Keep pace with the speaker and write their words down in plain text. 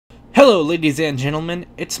Hello ladies and gentlemen,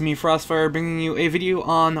 it's me FrostFyre bringing you a video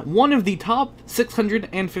on one of the top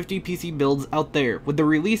 650 PC builds out there. With the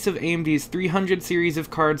release of AMD's 300 series of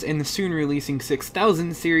cards and the soon releasing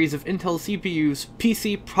 6000 series of Intel CPUs,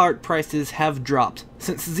 PC part prices have dropped.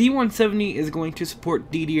 Since Z170 is going to support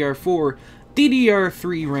DDR4,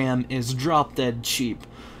 DDR3 RAM is drop dead cheap.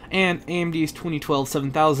 And AMD's 2012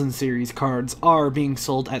 7000 series cards are being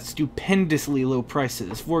sold at stupendously low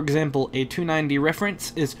prices. For example, a 290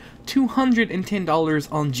 reference is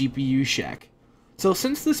 $210 on GPU Shack. So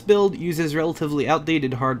since this build uses relatively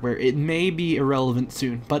outdated hardware, it may be irrelevant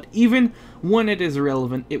soon, but even when it is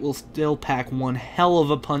irrelevant, it will still pack one hell of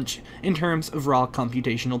a punch in terms of raw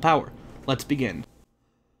computational power. Let's begin.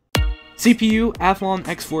 CPU, Athlon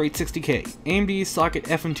X4860K. AMD's socket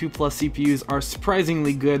FM2 Plus CPUs are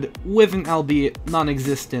surprisingly good, with an albeit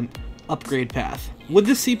non-existent upgrade path. With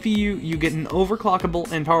this CPU, you get an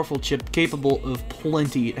overclockable and powerful chip capable of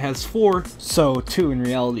plenty. It has 2 in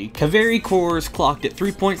reality. Kaveri cores clocked at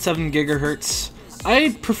 3.7 GHz.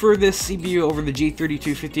 I prefer this CPU over the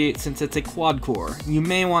G3258 since it's a quad core. You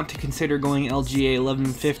may want to consider going LGA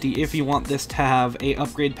 1150 if you want this to have a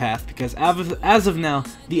upgrade path, because as of now,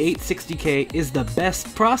 the 860K is the best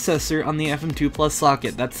processor on the FM2 Plus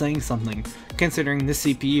socket. That's saying something, considering this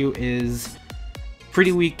CPU is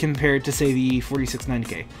pretty weak compared to, say, the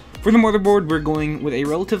 4690K. For the motherboard, we're going with a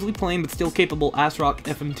relatively plain but still capable ASRock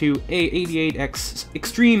FM2 A88X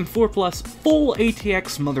Extreme 4 Plus full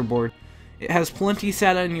ATX motherboard. It has plenty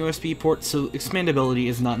SATA and USB ports, so expandability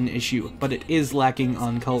is not an issue, but it is lacking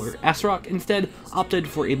on color. ASRock instead opted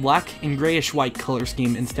for a black and grayish-white color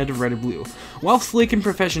scheme instead of red or blue. While sleek and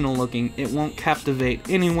professional looking, it won't captivate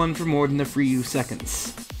anyone for more than a few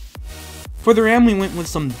seconds. For the RAM, we went with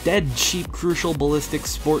some dead cheap Crucial Ballistic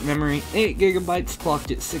Sport memory, 8GB clocked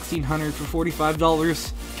at $1,600 for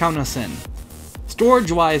 $45, count us in.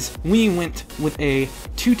 Storage-wise, we went with a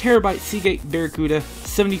 2TB Seagate Barracuda,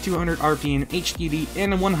 7200 RPM HDD,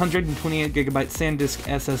 and a 128GB SanDisk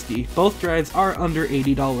SSD. Both drives are under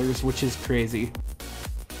 $80, which is crazy.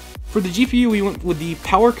 For the GPU, we went with the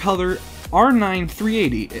PowerColor R9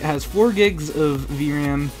 380. It has 4 gigs of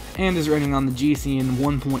VRAM and is running on the GCN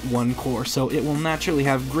 1.1 core, so it will naturally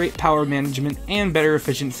have great power management and better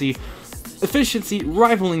efficiency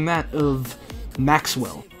rivaling that of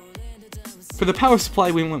Maxwell. For the power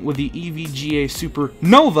supply, we went with the EVGA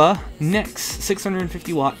Supernova Nex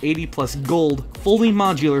 650W 80 plus gold fully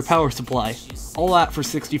modular power supply. All that for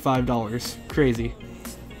 $65. Crazy.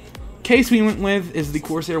 Case we went with is the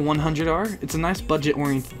Corsair 100R. It's a nice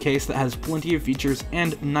budget-oriented case that has plenty of features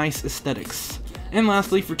and nice aesthetics. And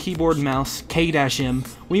lastly, for keyboard and mouse, K-M,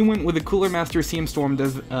 we went with the Cooler Master CM Storm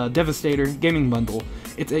Devastator gaming bundle.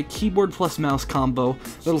 It's a keyboard plus mouse combo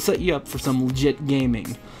that'll set you up for some legit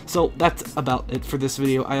gaming. So that's about it for this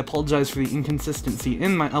video. I apologize for the inconsistency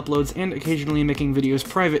in my uploads and occasionally making videos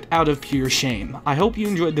private out of pure shame. I hope you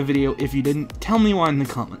enjoyed the video. If you didn't, tell me why in the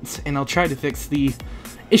comments, and I'll try to fix the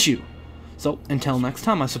issue. So, until next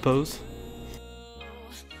time, I suppose.